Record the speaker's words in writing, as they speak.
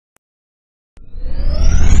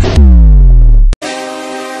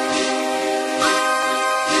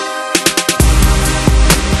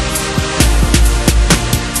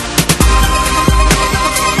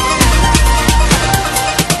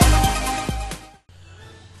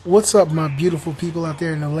What's up, my beautiful people out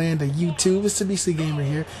there in the land of YouTube? It's the Beastly Gamer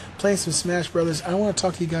here, playing some Smash Brothers. I want to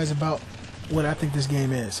talk to you guys about what I think this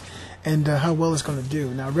game is and how well it's going to do.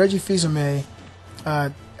 Now, Reggie Fils-Aimé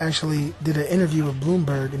actually did an interview with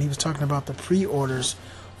Bloomberg, and he was talking about the pre-orders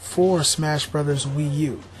for Smash Brothers Wii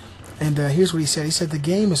U. And here's what he said. He said the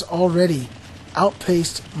game has already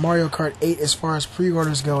outpaced Mario Kart 8 as far as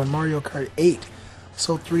pre-orders go, and Mario Kart 8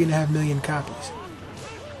 sold 3.5 million copies.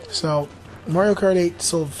 So Mario Kart 8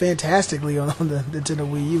 sold fantastically on the Nintendo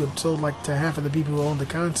Wii U. It sold like to half of the people who owned the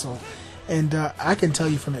console. And I can tell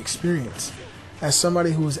you from experience, as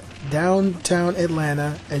somebody who was downtown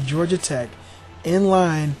Atlanta at Georgia Tech, in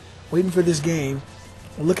line, waiting for this game,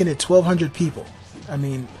 looking at 1,200 people. I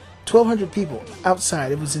mean, 1,200 people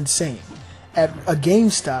outside. It was insane. At a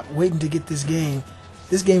GameStop, waiting to get this game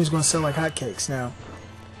is going to sell like hotcakes. Now,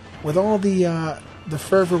 with all the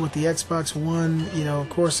fervor with the Xbox One, you know, of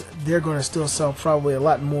course, they're going to still sell probably a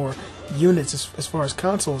lot more units as far as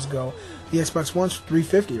consoles go. The Xbox One's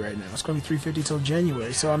 $350 right now. It's going to be $350 till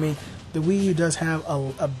January. So, I mean, the Wii U does have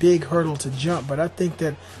a big hurdle to jump, but I think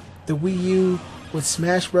that the Wii U, with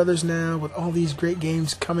Smash Brothers now, with all these great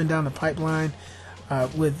games coming down the pipeline,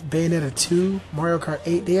 with Bayonetta 2, Mario Kart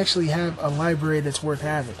 8, they actually have a library that's worth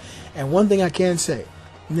having. And one thing I can say,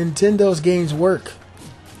 Nintendo's games work.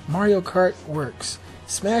 Mario Kart works.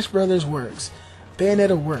 Smash Brothers works.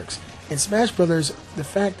 Bayonetta works. And Smash Brothers, the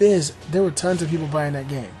fact is, there were tons of people buying that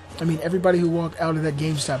game. I mean, everybody who walked out of that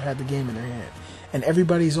GameStop had the game in their hand. And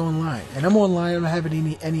everybody's online. And I'm online, I'm not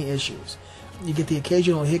having any issues. You get the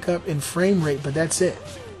occasional hiccup in frame rate, but that's it.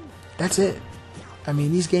 That's it. I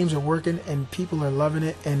mean, these games are working, and people are loving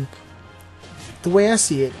it. And the way I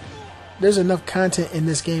see it, there's enough content in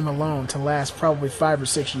this game alone to last probably 5 or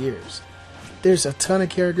 6 years. There's a ton of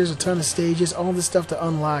characters, a ton of stages, all this stuff to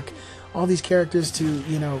unlock, all these characters to,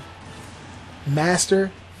 you know,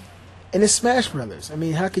 master. And it's Smash Brothers. I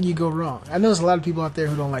mean, how can you go wrong? I know there's a lot of people out there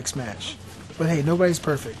who don't like Smash. But hey, nobody's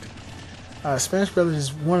perfect. Smash Brothers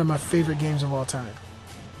is one of my favorite games of all time.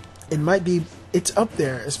 It's up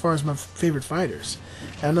there as far as my favorite fighters.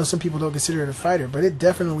 And I know some people don't consider it a fighter, but it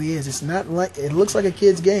definitely is. It's not like, it looks like a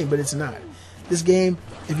kid's game, but it's not. This game,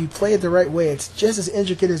 if you play it the right way, it's just as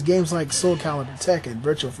intricate as games like Soul Calibur, Tekken,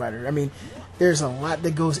 Virtua Fighter. I mean, there's a lot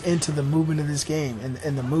that goes into the movement of this game and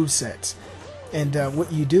the movesets and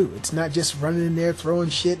what you do. It's not just running in there, throwing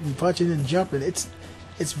shit and punching and jumping. It's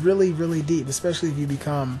really, really deep, especially if you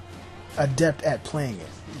become adept at playing it.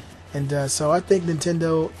 And so I think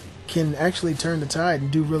Nintendo can actually turn the tide and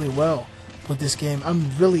do really well with this game.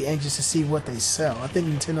 I'm really anxious to see what they sell. I think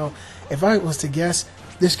Nintendo, if I was to guess,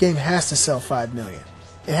 this game has to sell 5 million.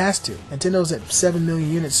 It has to. Nintendo's at 7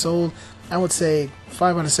 million units sold. I would say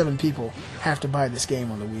 5 out of 7 people have to buy this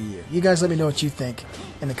game on the Wii U. You guys let me know what you think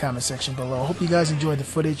in the comment section below. I hope you guys enjoyed the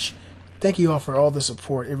footage. Thank you all for all the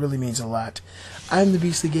support. It really means a lot. I'm the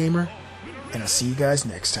Beastly Gamer, and I'll see you guys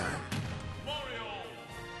next time.